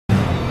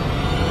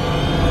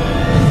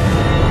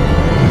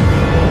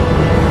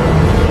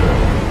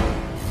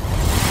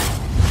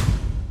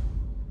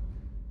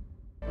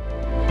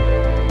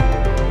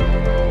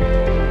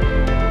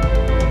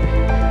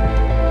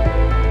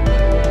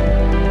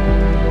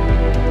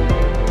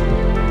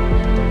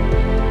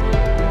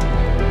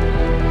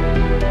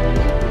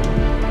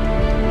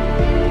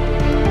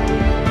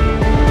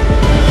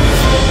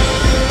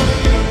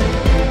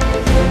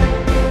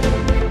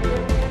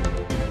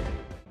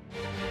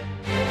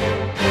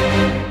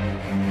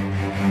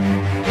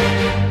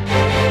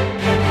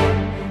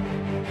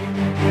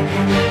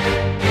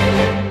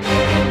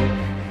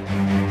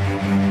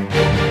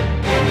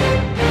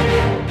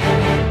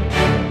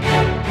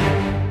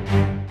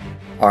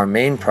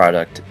main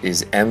product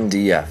is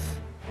MDF.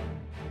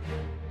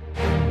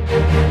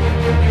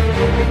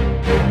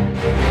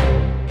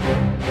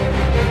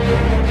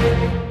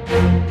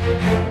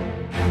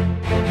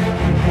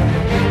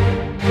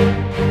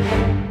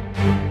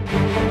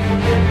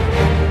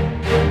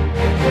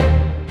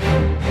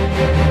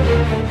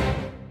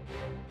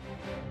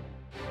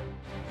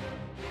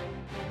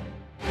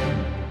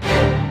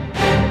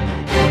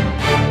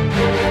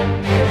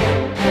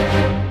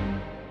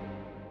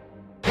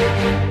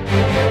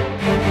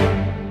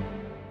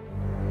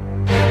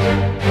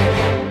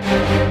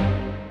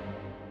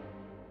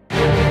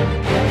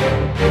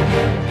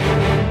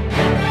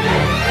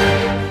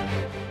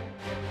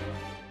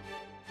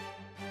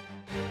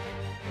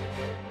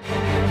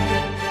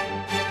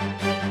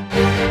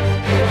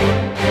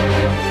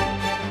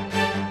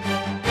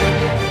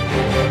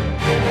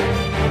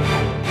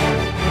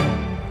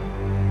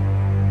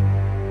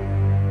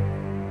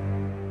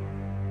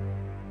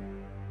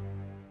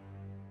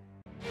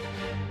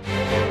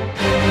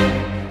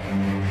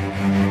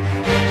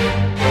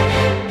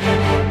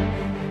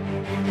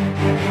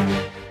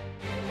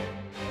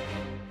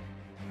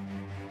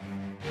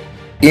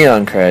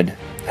 Eoncred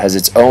has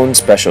its own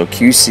special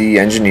QC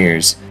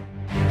engineers.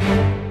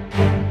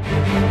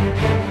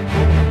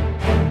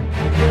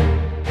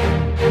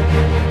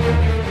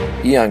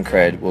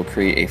 Eoncred will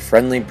create a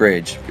friendly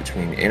bridge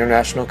between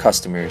international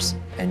customers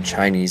and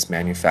Chinese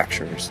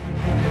manufacturers.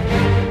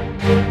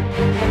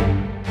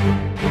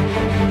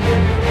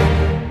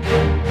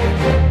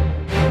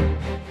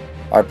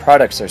 Our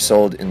products are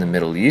sold in the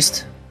Middle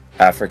East,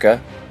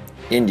 Africa,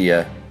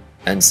 India,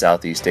 and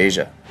Southeast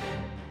Asia.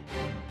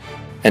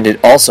 And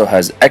it also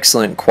has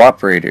excellent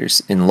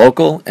cooperators in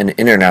local and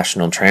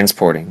international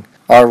transporting.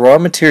 Our raw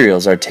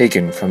materials are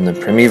taken from the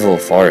primeval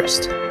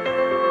forest.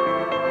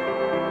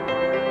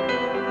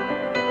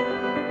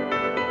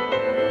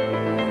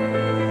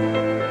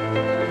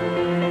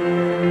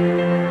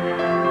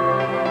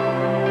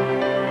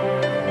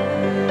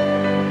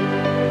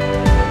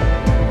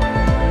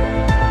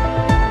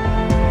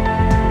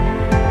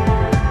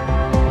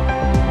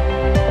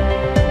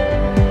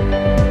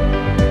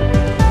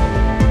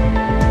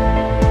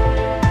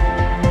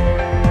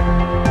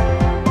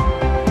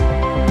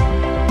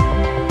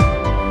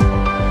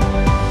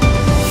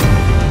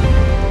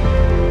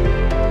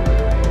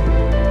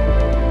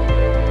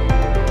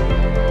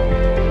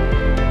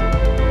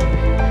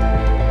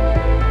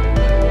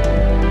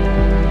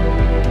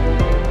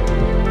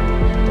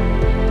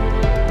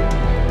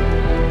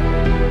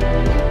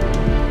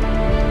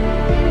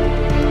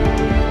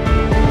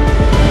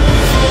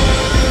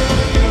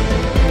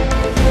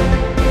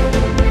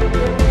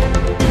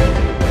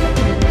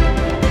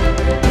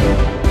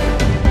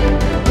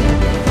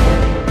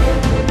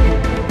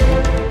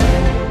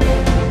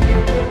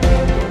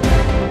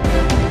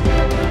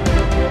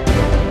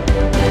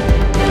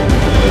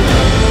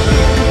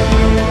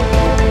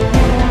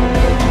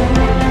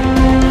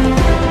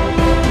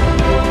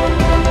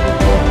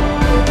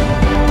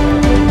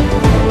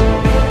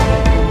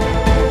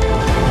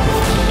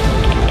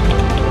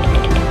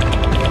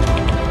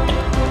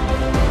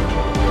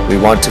 We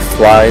want to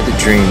fly the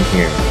dream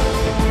here.